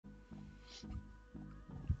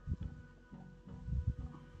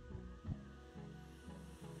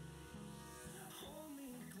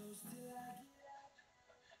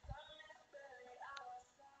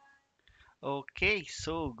Okay,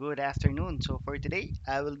 so good afternoon. So for today,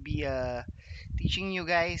 I will be teaching you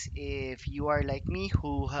guys if you are like me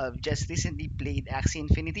who have just recently played Axie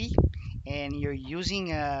Infinity and you're using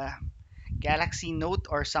a Galaxy Note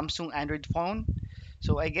or Samsung Android phone.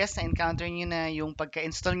 So I guess na-encounter nyo na yung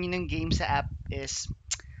pagka-install nyo ng game sa app is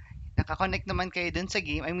nakakonect naman kayo dun sa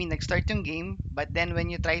game. I mean, nag-start yung game, but then when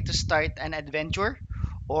you try to start an adventure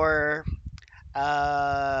or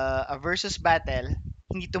a versus battle,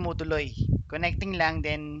 hindi tumutuloy. Connecting lang,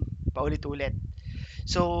 then paulit-ulit.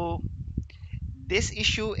 So, this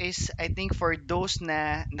issue is, I think, for those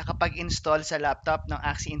na nakapag-install sa laptop ng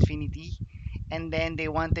Axie Infinity and then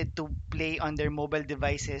they wanted to play on their mobile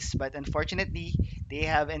devices but unfortunately, they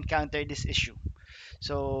have encountered this issue.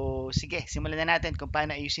 So, sige, simulan na natin kung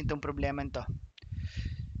paano ayusin tong problema to.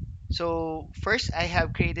 So, first, I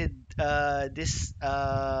have created this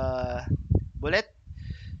bullet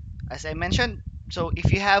as I mentioned. So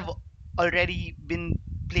if you have already been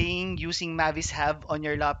playing using Mavis Have on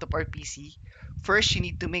your laptop or PC, first you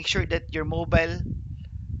need to make sure that your mobile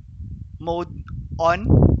mode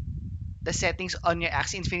on, the settings on your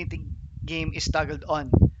Axie Infinity game is toggled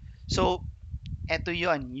on. So eto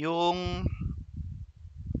yon, yung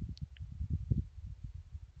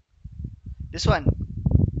this one.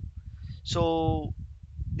 So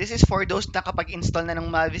this is for those na kapag install na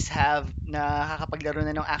ng Mavis Have na kakapaglaro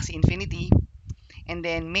na ng Axie Infinity, and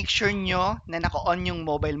then make sure nyo na naka-on yung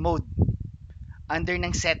mobile mode under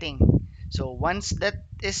ng setting. So once that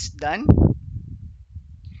is done,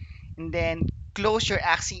 and then close your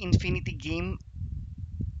Axie Infinity game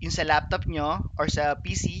yung sa laptop nyo or sa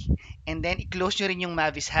PC, and then i-close nyo rin yung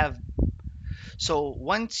Mavis Have. So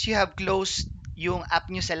once you have closed yung app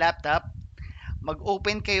nyo sa laptop,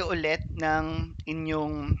 mag-open kayo ulit ng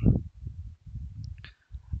inyong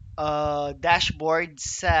dashboard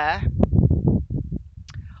sa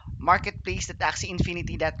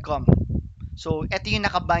marketplace.axieinfinity.com. So ito yung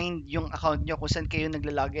nakabind yung account nyo kung saan kayo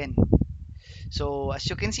nagla-login. So as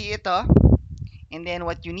you can see ito, and then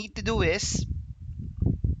what you need to do is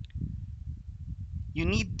you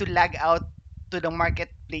need to log out to the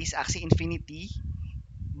marketplace Axie Infinity,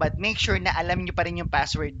 but make sure na alam nyo pa rin yung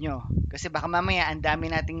password nyo. Kasi baka mamaya ang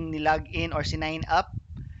dami nating nilog in or sinign up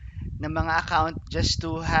ng mga account just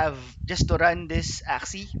to run this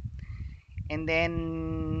Axie, and then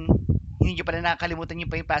hindi nyo pa rin nakakalimutan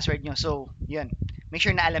nyo pa yung password nyo. So yun, make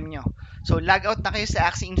sure na alam nyo. So log out na kayo sa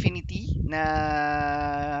Axie Infinity na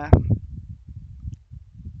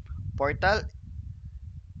portal.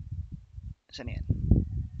 Saan yan?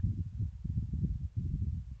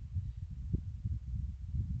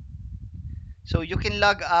 So you can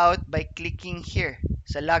log out by clicking here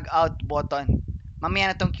sa log out button.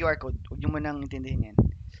 Mamaya na tong QR code. Huwag nyo munang intindihin yan.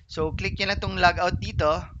 So click nyo lang tong log out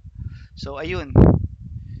dito. So ayun.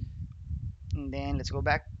 And then let's go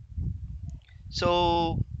back.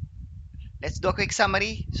 So let's do a quick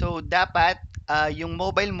summary. So dapat yung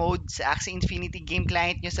mobile mode sa Axie Infinity game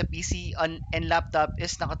client nyo sa PC and laptop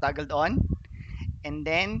is nakatoggled on. And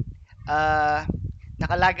then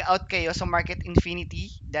naka-log out kayo sa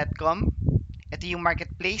marketinfinity.com. Ito yung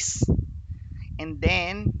marketplace. And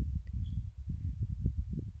then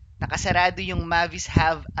nakasarado yung Mavis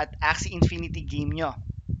Have at Axie Infinity game nyo.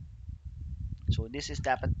 So this is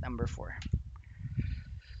dapat number 4.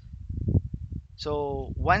 So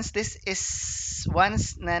once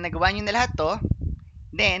na nagawa nyo na lahat to,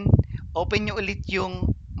 then open nyo ulit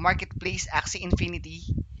yung Marketplace Axie Infinity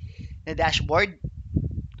na dashboard.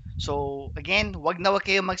 So again, wag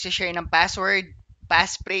kayo mag-share ng password,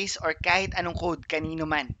 passphrase, or kahit anong code kanino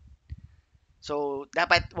man. So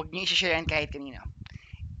dapat wag nyo i-share yan kahit kanino.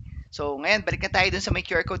 So ngayon, balik na tayo dun sa may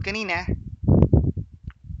QR code kanina.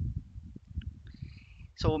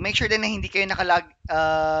 So make sure din na hindi kayo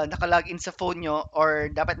naka-log in sa phone nyo,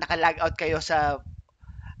 or dapat naka-log out kayo sa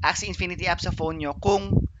Axie Infinity app sa phone nyo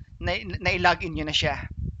kung na-log in nyo na siya.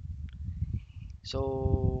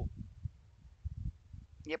 So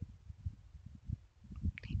yep.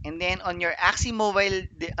 And then on your Axie mobile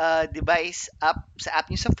device app, sa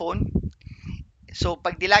app nyo sa phone, so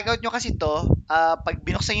pag dilog out nyo kasi to, pag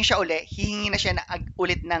binuksan nyo siya uli, hihingi na siya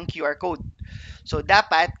ulit ng QR code. So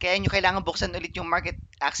dapat, kaya nyo kailangan buksan ulit yung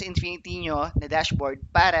Axie Infinity nyo na dashboard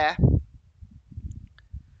para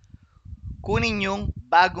kunin yung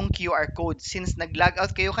bagong QR code. Since nag-log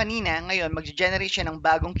out kayo kanina, ngayon mag-generate siya ng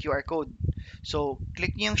bagong QR code. So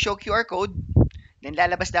click nyo yung show QR code, then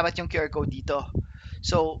lalabas dapat yung QR code dito.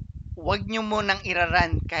 So wag nyo munang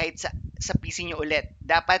iraran kahit sa PC nyo ulit.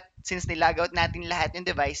 Dapat, since nilog out natin lahat yung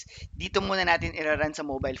device, dito muna natin iraran sa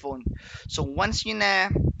mobile phone. So once nyo na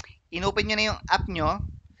inopen nyo na yung app nyo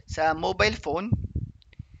sa mobile phone,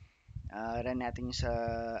 Run natin yung sa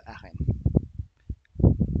akin.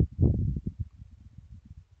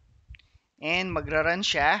 And magra-run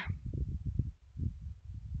siya.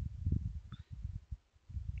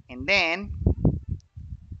 And then,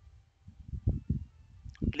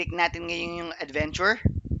 click natin ngayon yung adventure.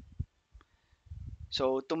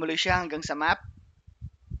 So, tumuloy siya hanggang sa map.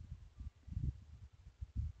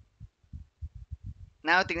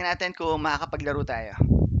 Now, tingnan natin kung makakapaglaro tayo.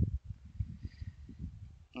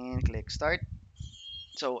 And click start.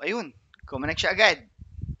 So, ayun. Kumonect siya agad.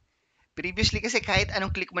 Previously kasi kahit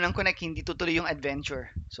anong click mo ng connect, hindi tutuloy yung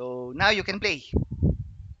adventure. So, now you can play.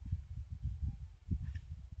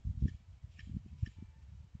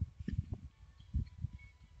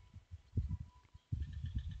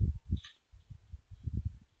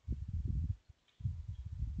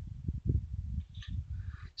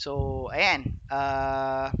 So, ayan.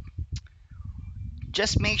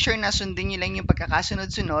 Just make sure na sundin nyo lang yung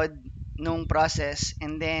pagkakasunod-sunod nung process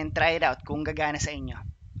and then try it out kung gagana sa inyo.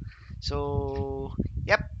 So,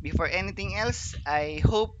 yep, before anything else, I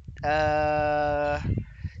hope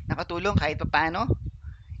nakatulong kahit paano.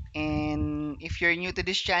 And if you're new to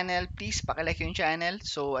this channel, please pakilike yung channel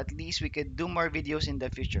so at least we could do more videos in the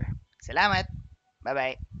future. Salamat!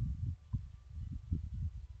 Bye-bye!